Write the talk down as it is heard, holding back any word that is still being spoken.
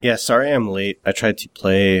Yeah, sorry I'm late. I tried to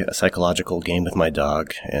play a psychological game with my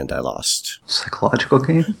dog, and I lost. Psychological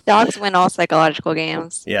game? Dogs win all psychological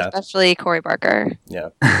games. Yeah. Especially Cory Barker. Yeah.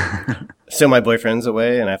 So my boyfriend's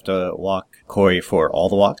away, and I have to walk Corey for all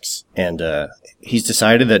the walks. And he's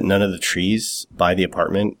decided that none of the trees by the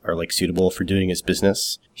apartment are, like, suitable for doing his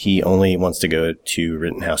business. He only wants to go to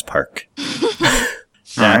Rittenhouse Park.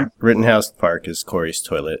 That Rittenhouse Park is Corey's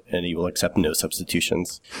toilet, and he will accept no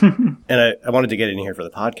substitutions. And I wanted to get in here for the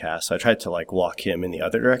podcast, so I tried to, like, walk him in the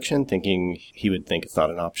other direction, thinking he would think it's not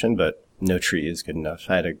an option, but no tree is good enough.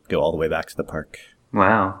 I had to go all the way back to the park.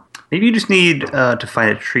 Wow. Maybe you just need to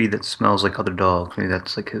find a tree that smells like other dogs. Maybe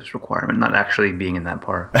that's like his requirement, not actually being in that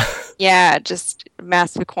park. Yeah, just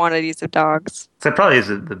massive quantities of dogs. So that probably is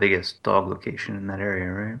the biggest dog location in that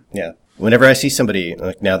area, right? Yeah. Whenever I see somebody,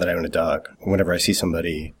 like now that I own a dog, whenever I see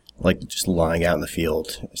somebody like just lying out in the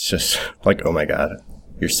field, it's just like, oh my God,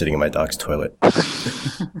 you're sitting in my dog's toilet.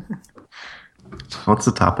 What's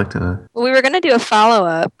the topic today? Well, we were going to do a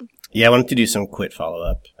follow-up. Yeah, I wanted to do some quit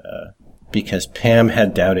follow-up because Pam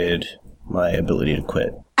had doubted my ability to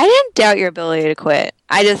quit. I didn't doubt your ability to quit.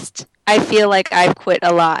 I feel like I've quit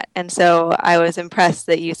a lot. And so I was impressed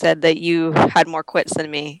that you said that you had more quits than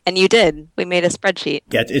me. And you did. We made a spreadsheet.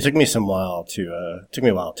 Yeah, it took me a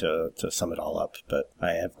while to sum it all up, but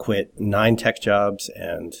I have quit 9 tech jobs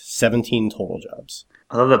and 17 total jobs.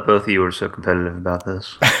 I love that both of you were so competitive about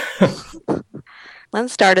this. Len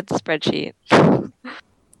started the spreadsheet.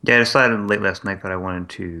 Yeah, I decided late last night that I wanted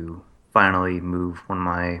to finally move one of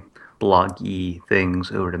my bloggy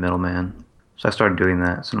things over to Middleman. So I started doing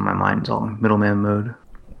that, so my mind's all in Middleman mode.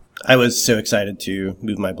 I was so excited to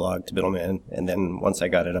move my blog to Middleman, and then once I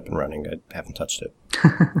got it up and running, I haven't touched it.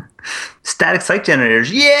 Static site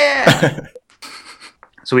generators, yeah!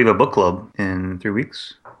 So we have a book club in 3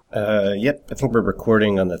 weeks. Yep, I think we're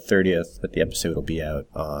recording on the 30th, but the episode will be out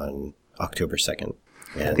on October 2nd.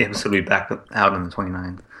 And, The episode will be back out on the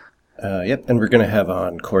 29th. Yep, and we're going to have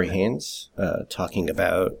on Corey Haynes talking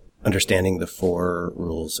about understanding the 4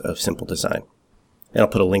 rules of simple design. And I'll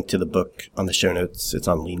put a link to the book on the show notes. It's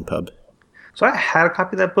on LeanPub. So I had a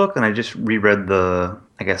copy of that book, and I just reread the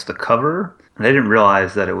cover, and I didn't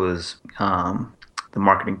realize that it was the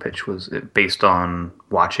marketing pitch was based on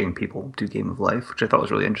watching people do Game of Life, which I thought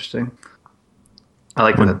was really interesting. I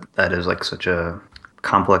like that is like such a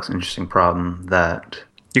complex, interesting problem that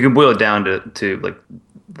you can boil it down to like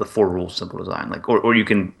the 4 rules of simple design, like or you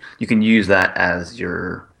can use that as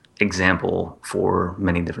your example for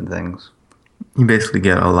many different things. You basically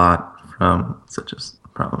get a lot from such a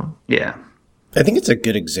problem. Yeah. I think it's a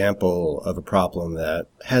good example of a problem that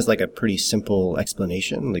has like a pretty simple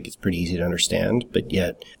explanation, like it's pretty easy to understand, but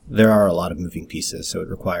yet there are a lot of moving pieces, so it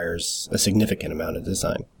requires a significant amount of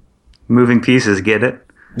design. Moving pieces, get it?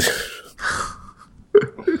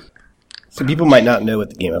 So people might not know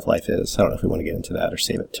what the Game of Life is. I don't know if we want to get into that or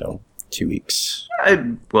save it till 2 weeks.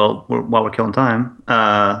 While we're killing time,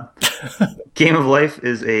 Game of Life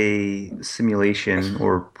is a simulation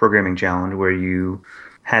or programming challenge where you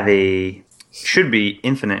have should be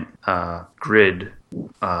infinite grid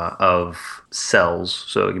of cells.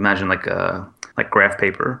 So you imagine like graph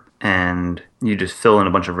paper, and you just fill in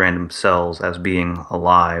a bunch of random cells as being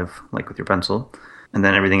alive, like with your pencil, and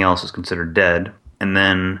then everything else is considered dead. And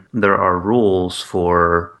then there are rules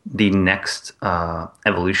for the next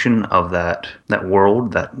evolution of that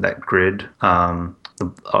world, that grid.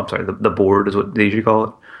 The board is what they usually call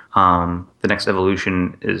it. The next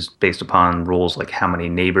evolution is based upon rules like how many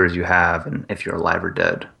neighbors you have and if you're alive or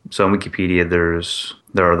dead. So in Wikipedia,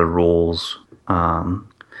 there are the rules.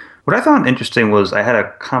 What I found interesting was I had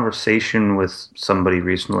a conversation with somebody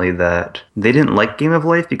recently that they didn't like Game of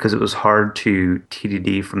Life because it was hard to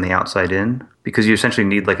TDD from the outside in, because you essentially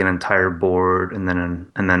need like an entire board and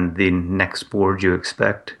then the next board you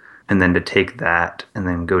expect, and then to take that and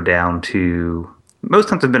then go down to, most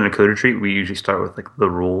times I've been in a code retreat, we usually start with like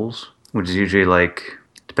the rules, which is usually like,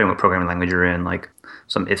 depending on what programming language you're in, like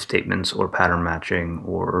some if statements or pattern matching,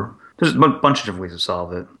 or there's a bunch of different ways to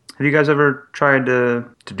solve it. Have you guys ever tried to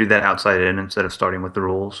do that outside in instead of starting with the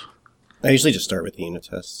rules? I usually just start with the unit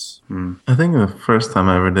tests. I think the first time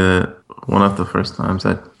I ever did it, one of the first times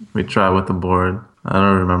we tried with the board. I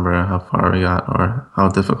don't remember how far we got or how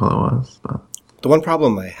difficult it was. But The one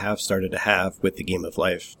problem I have started to have with the Game of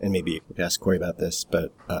Life, and maybe you could ask Corey about this,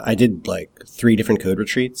 but I did like 3 different code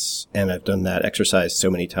retreats, and I've done that exercise so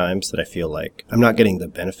many times that I feel like I'm not getting the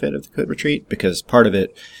benefit of the code retreat, because part of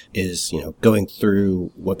it is, going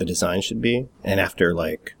through what the design should be, and after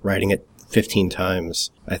like writing it 15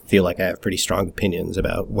 times, I feel like I have pretty strong opinions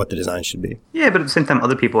about what the design should be. Yeah, but at the same time,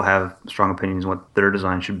 other people have strong opinions on what their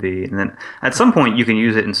design should be. And then at some point, you can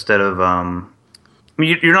use it instead of... I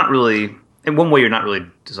mean, you're not really... In one way, you're not really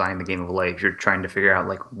designing the game of life. You're trying to figure out,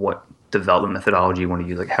 like, what development methodology you want to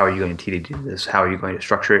use. Like, how are you going to TDD this? How are you going to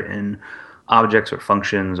structure it in objects or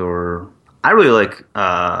functions? Or I really like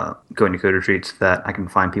going to code retreats that I can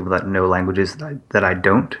find people that know languages that I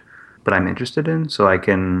don't, but I'm interested in. So I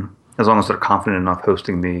can, as long as they're confident enough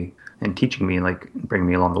hosting me and teaching me, like, bring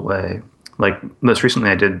me along the way. Like, most recently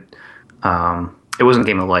I did, it wasn't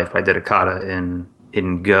Game of Life, but I did a kata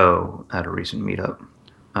in Go at a recent meetup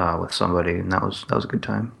with somebody, and that was a good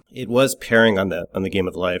time. It was pairing on the Game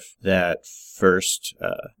of Life that first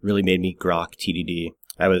really made me grok TDD.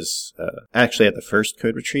 I was actually at the first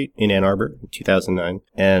code retreat in Ann Arbor in 2009,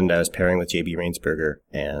 and I was pairing with JB Rainsberger,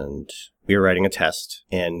 and we were writing a test,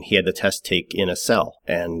 and he had the test take in a cell.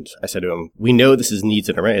 And I said to him, we know this needs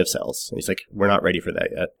an array of cells. And he's like, we're not ready for that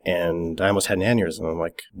yet. And I almost had an aneurysm. I'm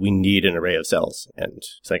like, we need an array of cells. And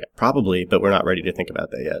he's like, probably, but we're not ready to think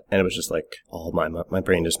about that yet. And it was just like, all my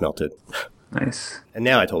brain just melted. Nice. And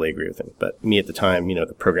now I totally agree with him. But me at the time,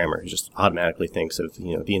 the programmer who just automatically thinks of,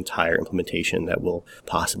 the entire implementation that we'll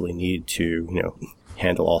possibly need to,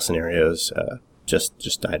 handle all scenarios,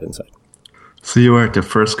 just died inside. So you were at the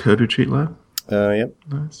first code retreat lab? Yep.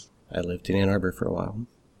 Nice. I lived in Ann Arbor for a while.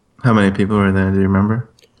 How many people were there? Do you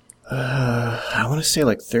remember? I want to say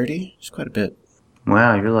like 30. It's quite a bit.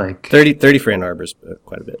 Wow, you're like... 30 for Ann Arbor's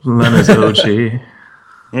quite a bit. Leonard's OG.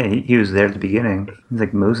 Yeah, he was there at the beginning. He's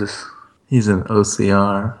like Moses. He's an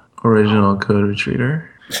OCR, original code retreater.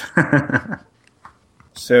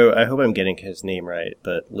 So I hope I'm getting his name right,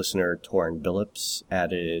 but listener Torrin Billups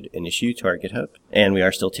added an issue to our GitHub, and we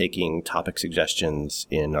are still taking topic suggestions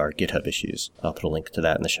in our GitHub issues. I'll put a link to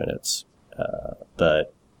that in the show notes.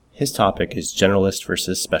 But his topic is generalist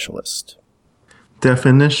versus specialist.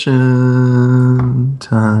 Definition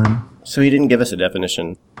time. So he didn't give us a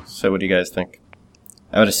definition. So what do you guys think?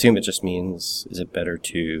 I would assume it just means, is it better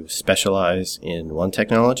to specialize in one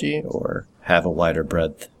technology or have a wider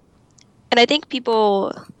breadth? And I think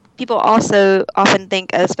people also often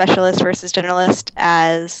think of specialist versus generalist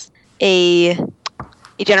as a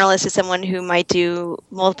generalist is someone who might do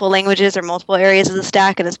multiple languages or multiple areas of the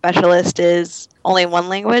stack, and a specialist is only one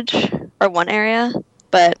language or one area.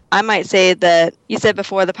 But I might say that you said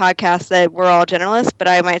before the podcast that we're all generalists, but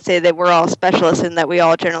I might say that we're all specialists in that we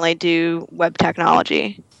all generally do web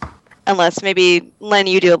technology. Unless maybe, Len,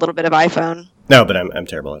 you do a little bit of iPhone. No, but I'm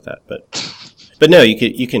terrible at that. But no,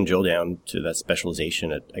 you can drill down to that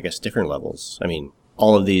specialization at, I guess, different levels. I mean,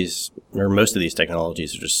 all of these, or most of these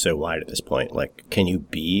technologies are just so wide at this point. Like, can you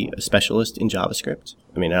be a specialist in JavaScript?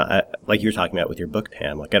 I mean, like you were talking about with your book,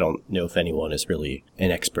 Pam, like I don't know if anyone is really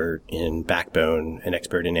an expert in Backbone, an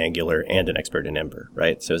expert in Angular, and an expert in Ember,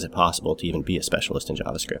 right? So is it possible to even be a specialist in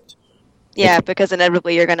JavaScript? Yeah, because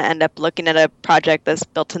inevitably you're going to end up looking at a project that's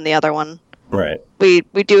built in the other one. Right. We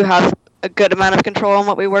do have a good amount of control on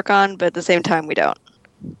what we work on, but at the same time we don't.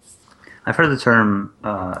 I've heard the term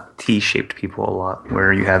T-shaped people a lot,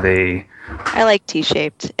 where you have a... I like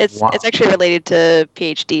T-shaped. It's Wow. It's actually related to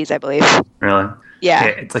PhDs, I believe. Really? Yeah.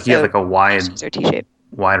 It's like you have like a wide T-shaped.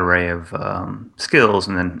 array of skills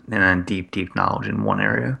and then deep knowledge in one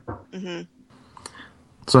area. Mm-hmm.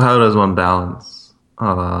 So how does one balance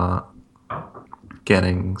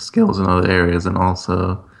getting skills in other areas and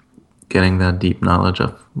also getting that deep knowledge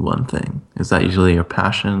of one thing? Is that usually your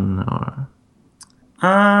passion, or?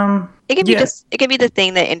 It can be it can be the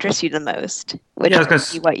thing that interests you the most, which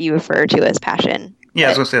is what you refer to as passion. Yeah, I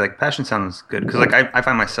was gonna say, like, passion sounds good because, like, I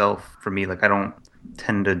find myself, for me, like, I don't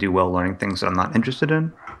tend to do well learning things that I'm not interested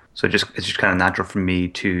in. So it's just kind of natural for me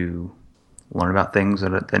to learn about things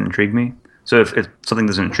that intrigue me. So if something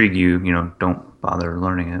doesn't intrigue you, don't bother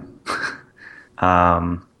learning it.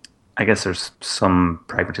 I guess there's some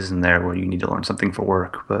pragmatism there where you need to learn something for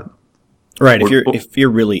work, but right. If you're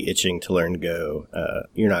really itching to learn Go,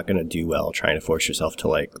 you're not going to do well trying to force yourself to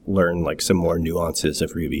like learn like some more nuances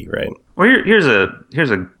of Ruby, right? Well, here's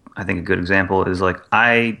a I think a good example is, like,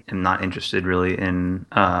 I am not interested really in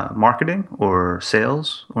marketing or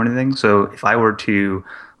sales or anything. So if I were to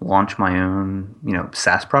launch my own,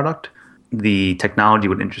 SaaS product, the technology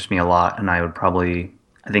would interest me a lot, and I would probably,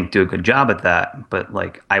 I think, do a good job at that. But,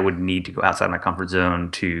 like, I would need to go outside my comfort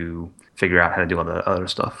zone to figure out how to do all the other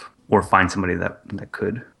stuff, or find somebody that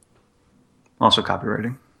could. Also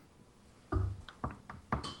copywriting.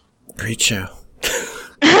 Great show.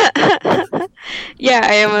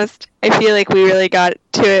 Yeah, I feel like we really got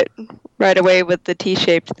to it right away with the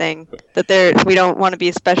T-shaped thing. That we don't want to be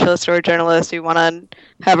a specialist or a journalist. We want to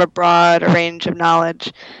have a broad range of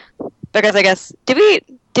knowledge. Because I guess did we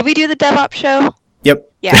do the DevOps show?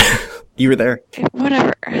 Yep. Yeah. You were there.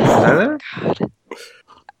 Whatever. Was I there? God.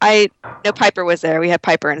 No, Piper was there. We had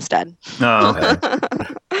Piper instead. Oh, okay.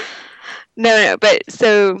 No, but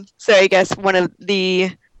so I guess one of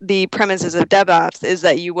the premises of DevOps is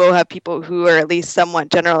that you will have people who are at least somewhat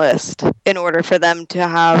generalist in order for them to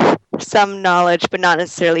have some knowledge, but not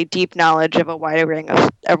necessarily deep knowledge of a wide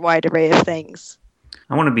array of things.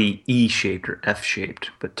 I want to be E-shaped or F-shaped,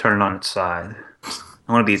 but turn it on its side.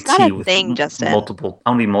 I want to be It's not T a with thing, Justin. multiple. I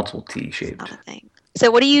want to be multiple It's T-shaped. not a thing. So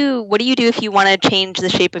what do you do if you want to change the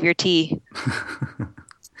shape of your T?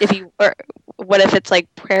 What if it's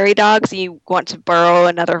like prairie dogs and you want to burrow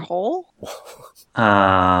another hole?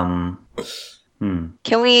 Hmm.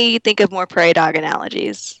 Can we think of more prairie dog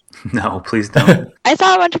analogies? No, please don't. I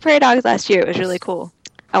saw a bunch of prairie dogs last year. It was really cool.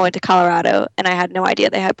 I went to Colorado and I had no idea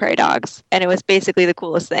they had prairie dogs, and it was basically the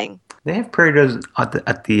coolest thing. They have prairie dogs at the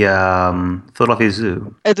Philadelphia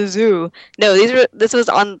Zoo. At the zoo. No, this was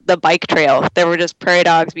on the bike trail. There were just prairie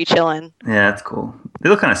dogs be chilling. Yeah, that's cool. They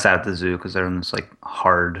look kind of sad at the zoo because they're in this like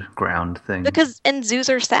hard ground thing. And zoos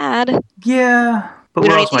are sad. Yeah, but We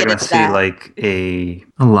we're don't also need not to going get to into see like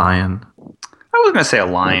A lion. I was going to say a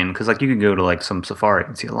lion because like you could go to like some safari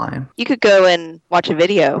and see a lion. You could go and watch a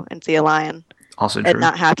video and see a lion Also true. and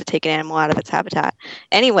not have to take an animal out of its habitat.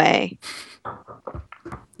 Anyway.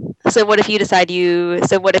 So what if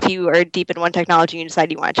you are deep in one technology and you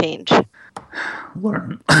decide you want to change?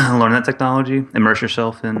 learn that technology, immerse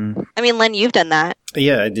yourself in. I mean, Len, you've done that.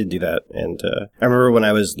 Yeah, I did do that. And I remember when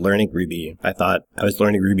I was learning Ruby, I thought I was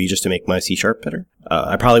learning Ruby just to make my C# better.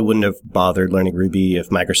 I probably wouldn't have bothered learning Ruby if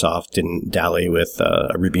Microsoft didn't dally with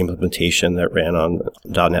a Ruby implementation that ran on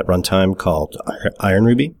 .NET runtime called Iron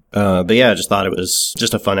Ruby. But yeah, I just thought it was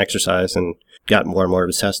just a fun exercise and got more and more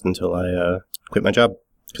obsessed until I quit my job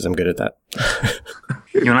because I'm good at that.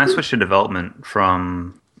 When I switched to development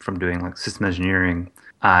from doing like system engineering,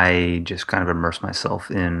 I just kind of immersed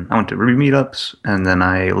myself in. I went to Ruby meetups, and then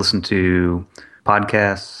I listened to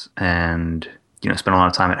podcasts, and spent a lot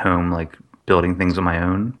of time at home, like building things on my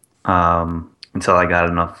own, until I got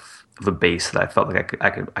enough of a base that I felt like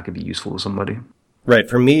I could be useful to somebody. Right.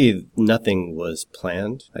 For me, nothing was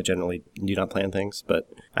planned. I generally do not plan things, but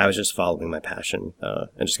I was just following my passion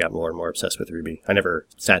and just got more and more obsessed with Ruby. I never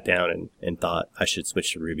sat down and thought I should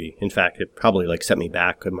switch to Ruby. In fact, it probably set me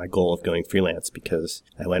back with my goal of going freelance because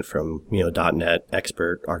I went from, .NET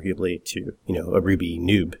expert, arguably, to, a Ruby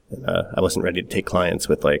noob. I wasn't ready to take clients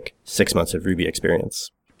with 6 months of Ruby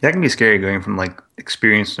experience. That can be scary going from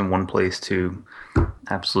experience in one place to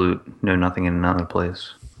absolute know nothing in another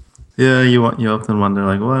place. Yeah, you often wonder,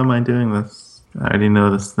 why am I doing this? I already know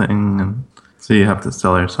this thing. And so you have to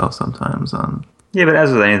sell yourself sometimes on... Yeah, but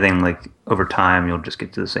as with anything, over time, you'll just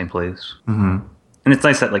get to the same place. Mm-hmm. And it's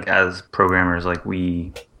nice that, as programmers,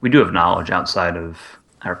 we do have knowledge outside of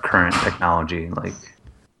our current technology.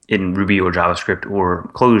 In Ruby or JavaScript or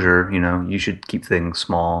Clojure, you should keep things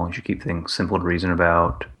small. You should keep things simple to reason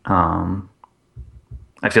about. I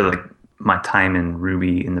feel like my time in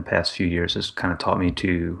Ruby in the past few years has kind of taught me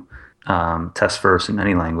to test first in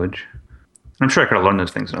any language. I'm sure I could have learned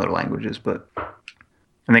those things in other languages, but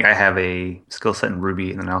I think I have a skill set in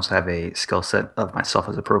Ruby, and then I also have a skill set of myself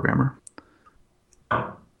as a programmer.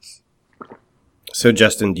 So,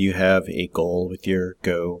 Justin, do you have a goal with your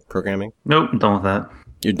Go programming? Nope, I'm done with that.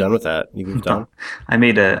 You're done with that? You moved on? I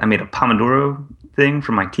made a Pomodoro thing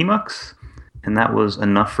for my Tmux, and that was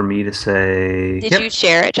enough for me to say... Did you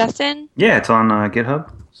share it, Justin? Yeah, it's on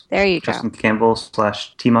GitHub. There you go. Justin Campbell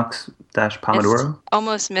 /Tmux-Pomodoro.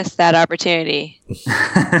 Almost missed that opportunity.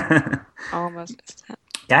 Almost missed that.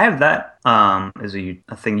 Yeah, I have that as a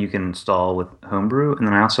thing you can install with Homebrew, and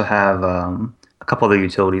then I also have a couple other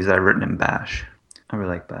utilities that I've written in Bash. I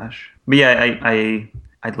really like Bash. But yeah, I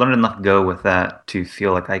learned enough Go with that to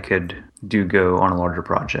feel like I could do Go on a larger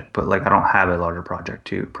project, but I don't have a larger project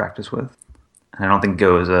to practice with. And I don't think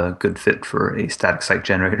Go is a good fit for a static site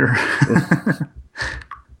generator.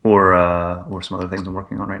 Or some other things I'm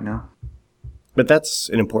working on right now. But that's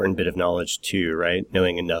an important bit of knowledge too, right?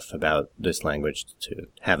 Knowing enough about this language to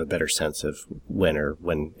have a better sense of when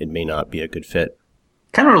it may not be a good fit.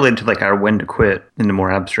 Kind of related to our when to quit into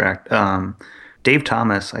more abstract. Dave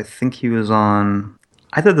Thomas, I think he was on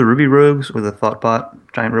either the Ruby Rogues or the Thoughtbot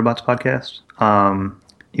Giant Robots podcast.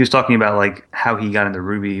 He was talking about how he got into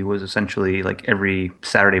Ruby was essentially every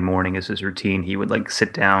Saturday morning as his routine. He would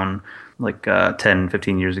sit down 10,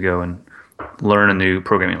 15 years ago and learn a new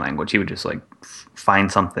programming language. He would just like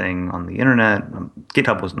find something on the internet.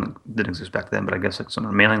 GitHub didn't exist back then, but I guess it's on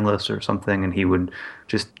a mailing list or something, and he would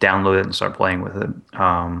just download it and start playing with it.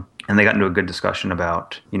 And they got into a good discussion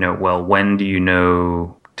about, well, when do you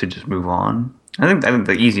know to just move on? I think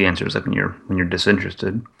the easy answer is like when you're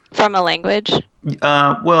disinterested from a language.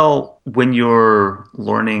 Well, when you're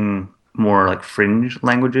learning more like fringe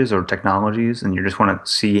languages or technologies, and you just want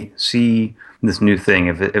to see this new thing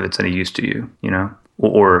if it's any use to you,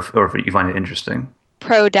 or if you find it interesting.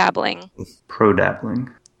 Pro dabbling.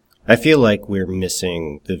 I feel like we're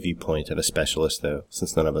missing the viewpoint of a specialist, though,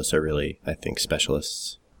 since none of us are really, I think,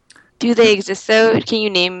 specialists. Do they exist, though? Can you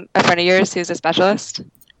name a friend of yours who's a specialist?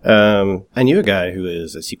 I knew a guy who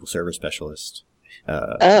is a SQL Server specialist.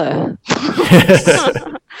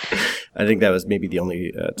 I think that was maybe the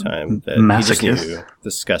only time that he just knew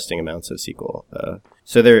disgusting amounts of SQL.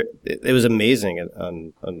 So it was amazing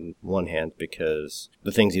on one hand because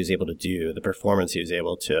the things he was able to do, the performance he was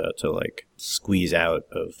able to like squeeze out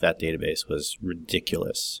of that database was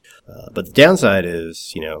ridiculous. But the downside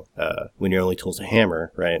is, when your only tool's a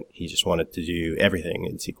hammer, right? He just wanted to do everything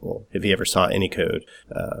in SQL. If he ever saw any code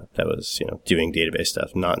that was, doing database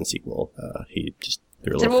stuff not in SQL, he just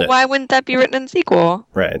threw a little fit. Why wouldn't that be written in SQL?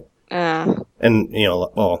 Right. And,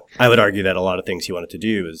 I would argue that a lot of things he wanted to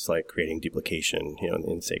do is like creating duplication,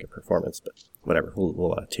 in the sake of performance, but whatever,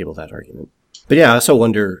 we'll table that argument. But yeah, I also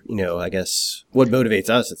wonder, I guess what motivates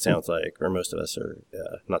us, it sounds like, or most of us are,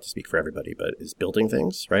 not to speak for everybody, but is building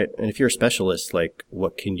things, right? And if you're a specialist, like,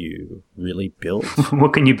 what can you really build?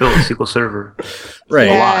 What can you build in SQL Server? Right.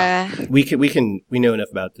 Yeah. We know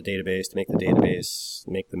enough about the database to make the database,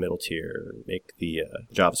 make the middle tier, make the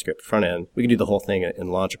JavaScript front end. We can do the whole thing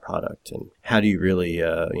and launch a product. And how do you really,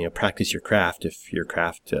 practice your craft if your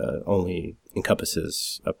craft only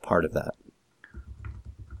encompasses a part of that?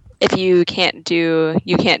 If you can't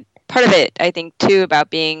part of it, I think, too, about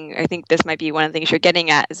I think this might be one of the things you're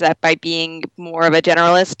getting at, is that by being more of a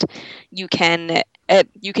generalist, you can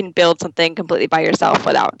build something completely by yourself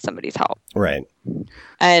without somebody's help. Right.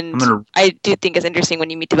 And I do think it's interesting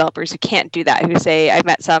when you meet developers who can't do that, who say, I've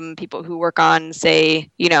met some people who work on,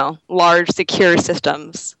 say, large secure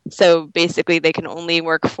systems. So basically they can only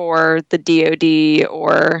work for the DoD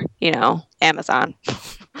or, Amazon.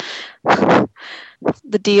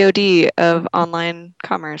 The DoD of online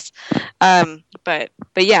commerce. But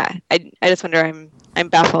yeah, I just wonder, I'm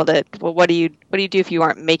baffled at, well, what do you do if you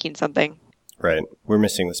aren't making something? Right. We're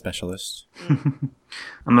missing the specialist. I'm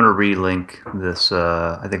going to relink this,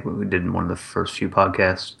 I think what we did in one of the first few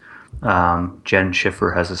podcasts. Jen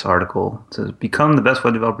Schiffer has this article. It says, become the best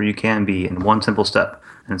web developer you can be in one simple step.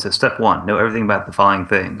 And it says, step 1, know everything about the following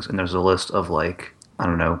things. And there's a list of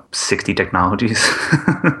 60 technologies.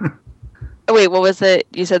 Oh, wait, what was it?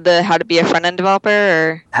 You said how to be a front-end developer?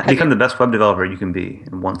 Or become the best web developer you can be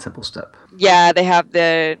in one simple step. Yeah, they have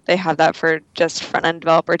that for just front-end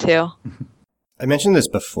developer too. I mentioned this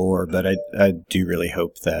before, but I do really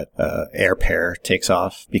hope that AirPair takes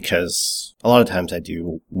off, because a lot of times I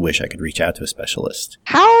do wish I could reach out to a specialist.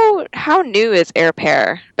 How new is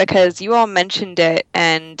AirPair? Because you all mentioned it,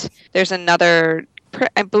 and there's another,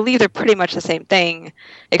 I believe they're pretty much the same thing,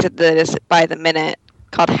 except that it's by the minute,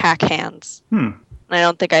 called Hack Hands. And I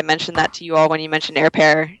don't think I mentioned that to you all when you mentioned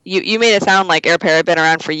AirPair. You made it sound like AirPair had been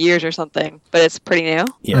around for years or something, but it's pretty new.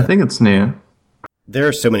 Yeah, I think it's new. There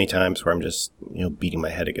are so many times where I'm just, beating my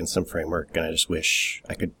head against some framework, and I just wish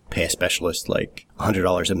I could pay a specialist like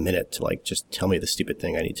 $100 a minute to just tell me the stupid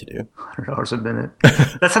thing I need to do. $100 a minute?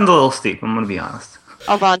 That sounds a little steep, I'm going to be honest.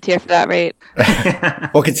 I'll volunteer for that rate.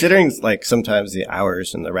 Well, considering sometimes the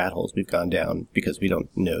hours and the rat holes we've gone down because we don't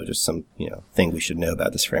know just some, thing we should know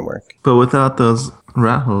about this framework. But without those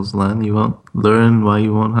rat holes, Len, you won't learn why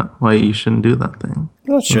you shouldn't do that thing.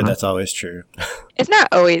 I'm not sure that's always true. It's not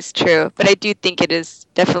always true, but I do think it is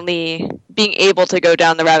definitely being able to go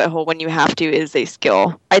down the rabbit hole when you have to is a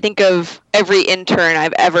skill. I think of every intern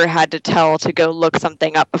I've ever had to tell to go look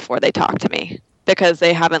something up before they talk to me, because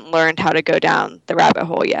they haven't learned how to go down the rabbit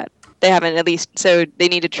hole yet. They haven't, at least, so they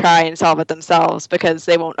need to try and solve it themselves, because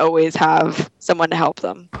they won't always have someone to help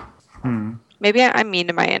them. Maybe I'm mean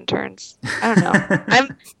to my interns. I don't know.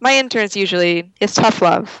 My interns usually, it's tough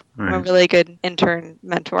love. Right. I'm a really good intern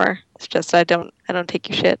mentor. It's just I don't take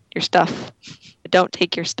your stuff. I don't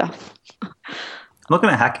take your stuff. I'm looking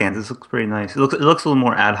at Hack Hands. This looks pretty nice. It looks a little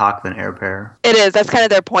more ad hoc than AirPair. It is. That's kind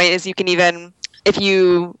of their point, is you can even, if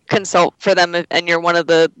you consult for them and you're one of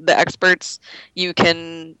the experts, you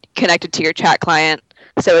can connect it to your chat client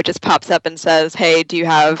So it just pops up and says, hey, do you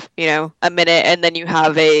have, a minute? And then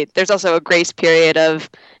there's also a grace period of,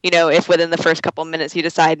 if within the first couple minutes you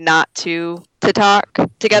decide not to talk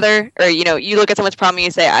together, or, you look at someone's problem and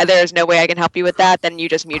you say, there's no way I can help you with that, then you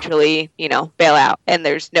just mutually, bail out, and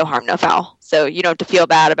there's no harm, no foul. So you don't have to feel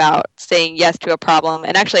bad about saying yes to a problem.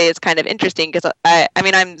 And actually, it's kind of interesting because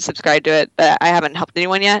I'm subscribed to it, but I haven't helped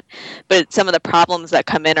anyone yet. But some of the problems that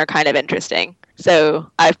come in are kind of interesting. So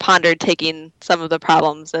I've pondered taking some of the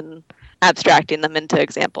problems and abstracting them into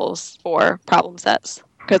examples for problem sets,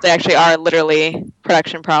 because they actually are literally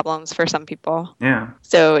production problems for some people. Yeah.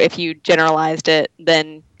 So if you generalized it,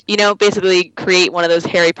 then, basically create one of those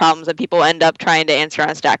hairy problems that people end up trying to answer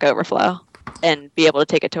on Stack Overflow and be able to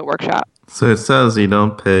take it to a workshop. So it says you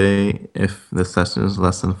don't pay if the session is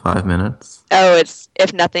less than 5 minutes. Oh, it's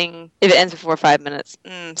if it ends before 5 minutes.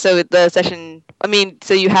 So the session,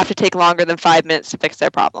 so you have to take longer than 5 minutes to fix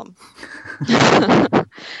their problem.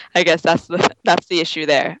 I guess that's the issue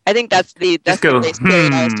there. I think that's the grace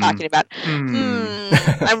period I was talking about.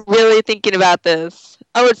 I'm really thinking about this.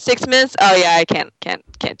 Oh, it's 6 minutes? Oh yeah, I can't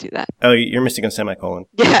do that. Oh, you're missing a semicolon.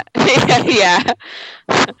 Yeah. Yeah.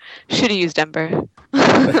 Should have used Ember.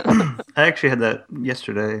 I actually had that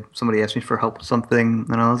yesterday. Somebody asked me for help with something,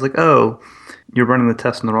 and I was like, oh, you're running the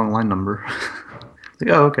test in the wrong line number. Like,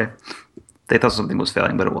 oh, okay. They thought something was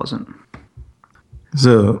failing, but it wasn't.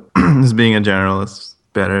 So is being a generalist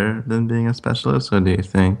better than being a specialist, or do you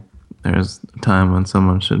think there's a time when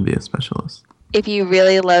someone should be a specialist? If you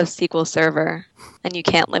really love SQL Server and you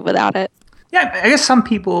can't live without it. Yeah, I guess some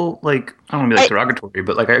people, I don't want to be derogatory,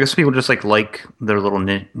 but I guess people just like their little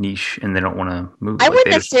niche and they don't want to move. I wouldn't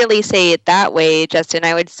necessarily say it that way, Justin.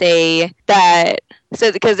 I would say that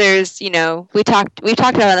because there's, we've talked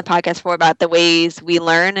about on the podcast before about the ways we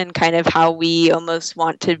learn and kind of how we almost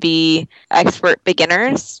want to be expert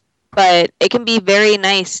beginners, but it can be very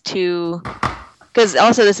nice to. Because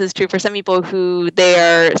also this is true for some people who they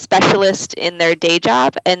are specialists in their day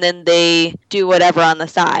job and then they do whatever on the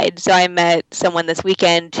side. So I met someone this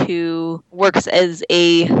weekend who works as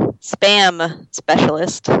a spam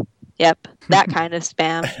specialist. Yep, that kind of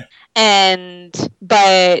spam.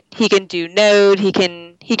 But he can do Node, he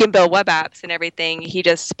can build web apps and everything. He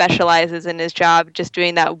just specializes in his job just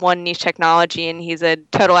doing that one niche technology, and he's a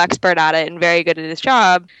total expert at it and very good at his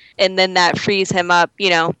job. And then that frees him up,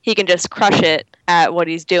 he can just crush it at what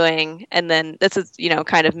he's doing. And then this is,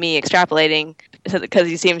 kind of me extrapolating because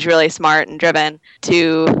he seems really smart and driven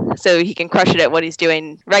so he can crush it at what he's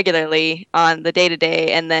doing regularly on the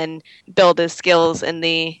day-to-day and then build his skills in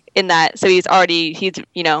that. So he's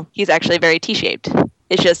actually very T-shaped.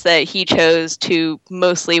 It's just that he chose to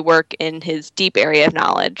mostly work in his deep area of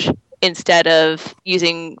knowledge instead of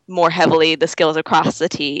using more heavily the skills across the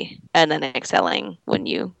T and then excelling when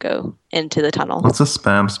you go into the tunnel. What's a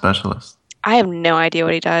spam specialist? I have no idea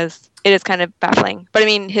what he does. It is kind of baffling. But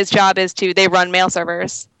his job is they run mail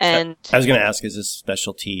servers. And I was going to ask, is his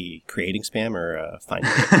specialty creating spam or finding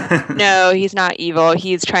it? No, he's not evil.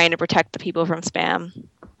 He's trying to protect the people from spam.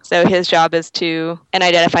 So his job is to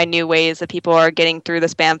identify new ways that people are getting through the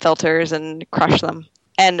spam filters and crush them.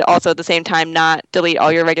 And also at the same time, not delete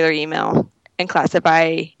all your regular email and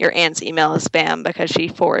classify your aunt's email as spam because she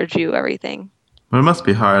forwards you everything. Well, it must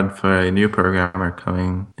be hard for a new programmer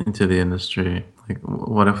coming into the industry. Like,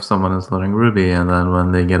 what if someone is learning Ruby and then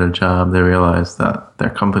when they get a job, they realize that their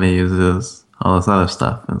company uses all this other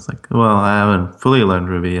stuff? And it's like, well, I haven't fully learned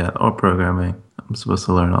Ruby yet or programming. I'm supposed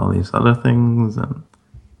to learn all these other things. And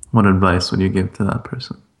what advice would you give to that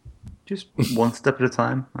person? Just one step at a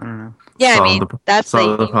time. I don't know. Yeah, that's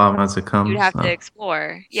the problem as it comes. You'd have to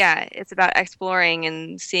explore. Yeah, it's about exploring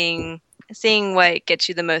and seeing what gets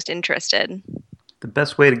you the most interested. The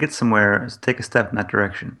best way to get somewhere is to take a step in that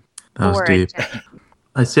direction. That was deep.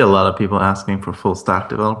 I see a lot of people asking for full stack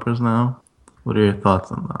developers now. What are your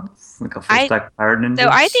thoughts on that? Like a full stack pirate ninja? So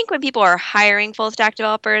I think when people are hiring full stack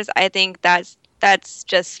developers, I think that's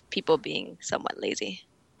just people being somewhat lazy.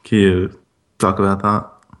 Can you talk about that?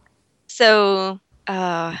 So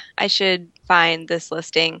I should find this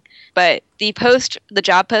listing, but the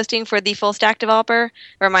job posting for the full stack developer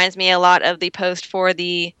reminds me a lot of the post for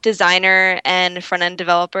the designer and front end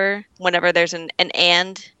developer. Whenever there's an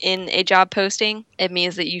and in a job posting, it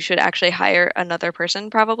means that you should actually hire another person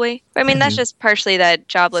probably. But that's just partially that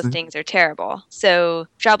job listings are terrible. So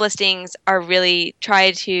job listings are really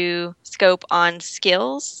try to scope on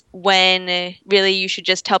skills when really you should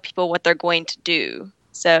just tell people what they're going to do.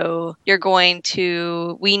 So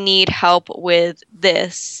we need help with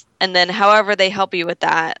this. And then however they help you with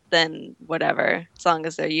that, then whatever, as long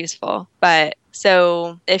as they're useful. But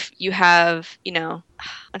so if you have, I'm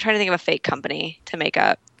trying to think of a fake company to make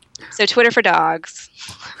up. So Twitter for Dogs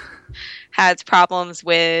has problems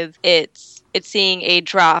with it's seeing a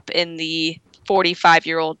drop in the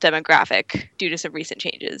 45-year-old demographic due to some recent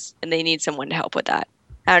changes, and they need someone to help with that.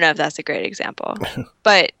 I don't know if that's a great example,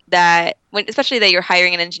 but especially that you're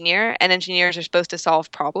hiring an engineer, and engineers are supposed to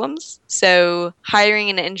solve problems. So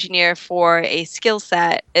hiring an engineer for a skill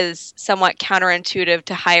set is somewhat counterintuitive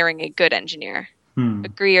to hiring a good engineer.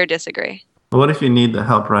 Agree or disagree? What if you need the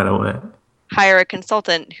help right away? Hire a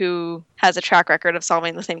consultant who has a track record of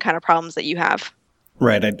solving the same kind of problems that you have.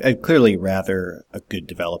 Right. I'd clearly rather a good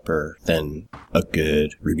developer than a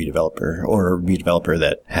good Ruby developer, or a Ruby developer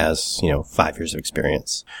that has, 5 years of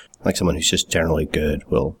experience. Like someone who's just generally good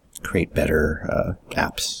will create better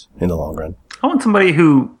apps in the long run. I want somebody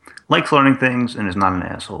who likes learning things and is not an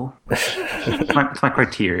asshole. It's my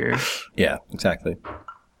criteria. Yeah, exactly.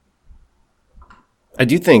 I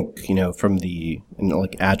do think, from the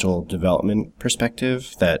agile development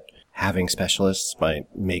perspective, that having specialists might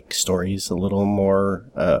make stories a little more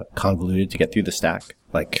convoluted to get through the stack.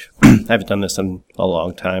 Like, I haven't done this in a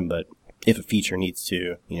long time, but if a feature needs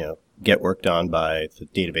to, get worked on by the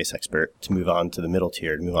database expert to move on to the middle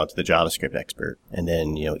tier, to move on to the JavaScript expert, and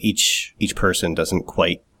then, each person doesn't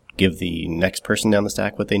quite give the next person down the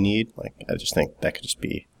stack what they need, I just think that could just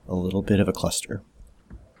be a little bit of a cluster.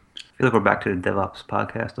 I feel like we're back to the DevOps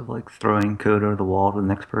podcast of throwing code over the wall to the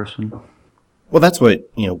next person. Well, that's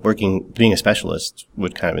what, being a specialist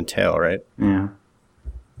would kind of entail, right? Yeah.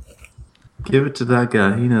 Give it to that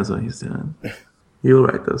guy. He knows what he's doing. He'll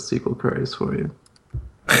write those SQL queries for you.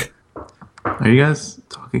 Are you guys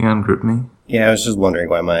talking on GroupMe? Yeah, I was just wondering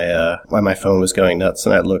why my phone was going nuts,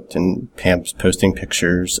 and I looked, and Pam's posting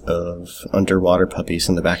pictures of underwater puppies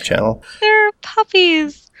in the back channel. They're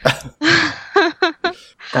puppies.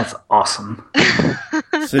 That's awesome.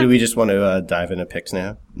 So do we just want to dive into picks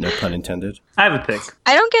now? No pun intended. I have a pick.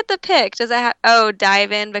 I don't get the pick. Does I have...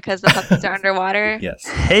 dive in because the puppies are underwater? Yes.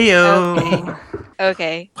 Heyo.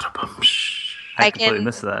 Okay. I completely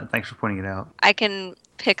missed that. Thanks for pointing it out. I can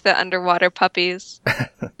pick the underwater puppies.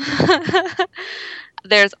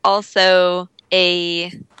 There's also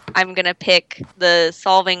I'm going to pick the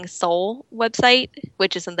Solving Soul website,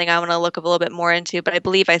 which is something I want to look a little bit more into, but I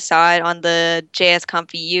believe I saw it on the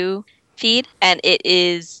JSConf.eu feed, and it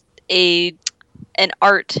is an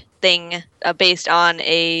art thing based on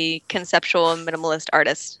a conceptual and minimalist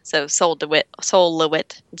artist. So Sol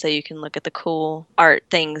LeWitt. And so you can look at the cool art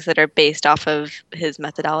things that are based off of his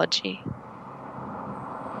methodology.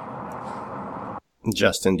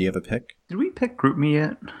 Justin, do you have a pick? Did we pick GroupMe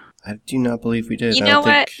yet? I do not believe we did. You know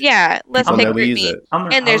what? Yeah, let's pick GroupMe.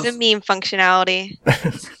 And there's a meme functionality.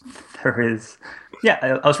 There is.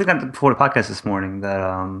 Yeah, I was thinking before the podcast this morning that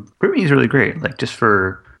GroupMe is really great. Just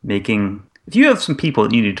for making... If you have some people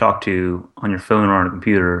that you need to talk to on your phone or on a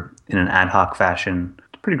computer in an ad hoc fashion,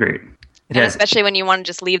 it's pretty great. Especially when you want to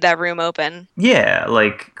just leave that room open. Yeah,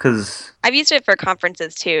 because... I've used it for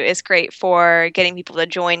conferences, too. It's great for getting people to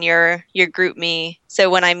join your GroupMe. So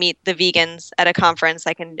when I meet the vegans at a conference,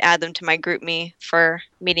 I can add them to my GroupMe for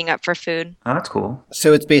meeting up for food. Oh, that's cool.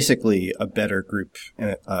 So it's basically a better group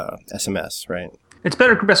SMS, right? It's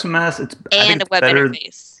better group SMS. And a web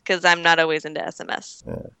interface, because I'm not always into SMS.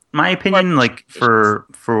 Yeah. My opinion,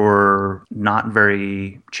 for not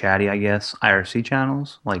very chatty, I guess, IRC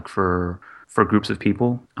channels, for groups of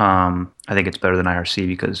people, I think it's better than IRC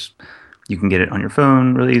because you can get it on your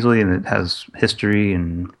phone really easily, and it has history,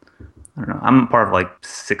 and I don't know. I'm part of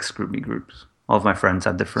 6 GroupMe groups. All of my friends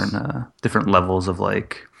have different levels of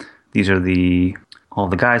these are all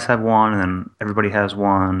the guys have one, and then everybody has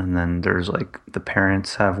one, and then there's the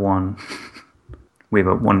parents have one. We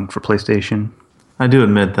have one for PlayStation. I do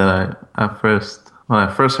admit that when I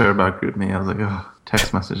first heard about GroupMe, I was like, oh,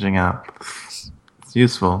 text messaging app. It's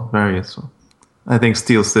useful, very useful. I think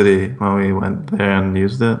Steel City, when we went there and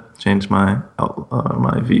used it, changed my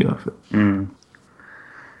view of it. Mm.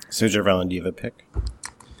 So, Jervellen, do you have a pick?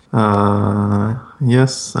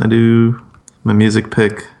 Yes, I do. My music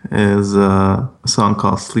pick is a song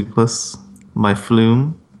called Sleepless by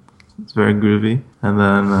Flume. It's very groovy. And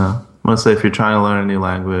then I want to say if you're trying to learn a new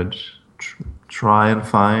language, try and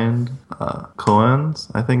find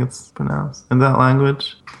koans, I think it's pronounced, in that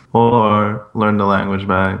language. Or learn the language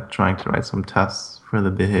by trying to write some tests for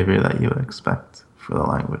the behavior that you would expect for the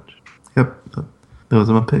language. Yep, those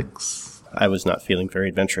are my picks. I was not feeling very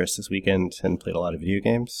adventurous this weekend and played a lot of video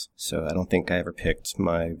games, so I don't think I ever picked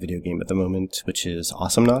my video game at the moment, which is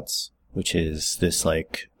Awesomenauts, which is this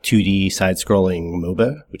like 2D side-scrolling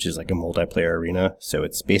MOBA, which is like a multiplayer arena. So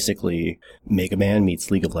it's basically Mega Man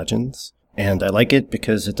meets League of Legends. And I like it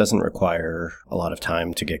because it doesn't require a lot of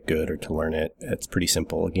time to get good or to learn it. It's pretty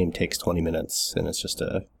simple. A game takes 20 minutes, and it's just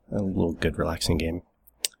a little good, relaxing game.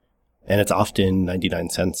 And it's often 99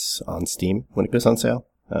 cents on Steam when it goes on sale.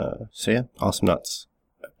 So yeah, awesome nuts.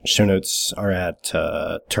 Show notes are at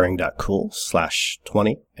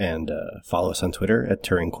turing.cool/20, and follow us on Twitter at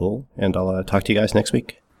turingcool. And I'll talk to you guys next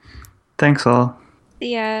week. Thanks all.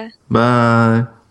 See ya. Bye.